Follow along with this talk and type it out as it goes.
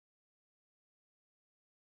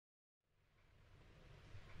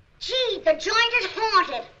The joint is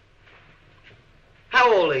haunted.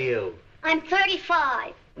 How old are you? I'm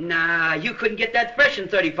 35. Nah, you couldn't get that fresh in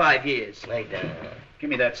 35 years. Lay down. Give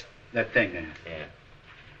me that thing there. Yeah.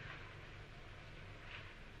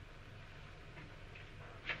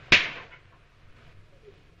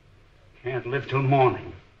 Can't live till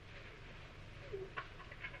morning.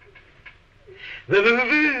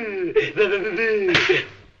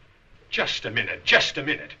 Just a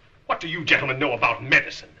minute. What do you gentlemen know about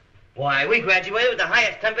medicine? Why, we graduated with the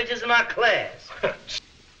highest temperatures in our class.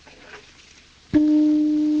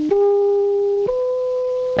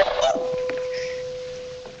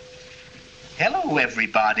 Hello,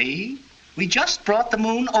 everybody. We just brought the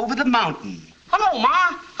moon over the mountain. Hello,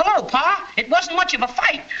 Ma. Hello, Pa. It wasn't much of a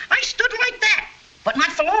fight. I stood like that, but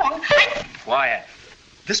not for long. Quiet.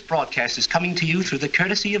 This broadcast is coming to you through the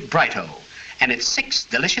courtesy of Brighto and its 6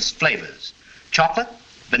 delicious flavors: chocolate,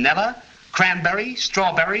 vanilla, cranberry,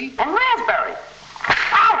 strawberry, And raspberry.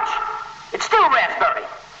 Ouch! It's still raspberry.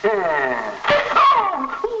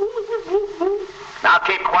 Now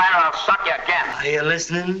keep quiet or I'll suck you again. Are you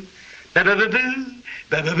listening?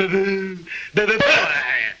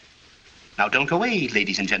 Now don't go away,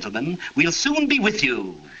 ladies and gentlemen. We'll soon be with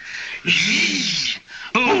you.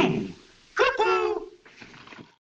 Cuckoo!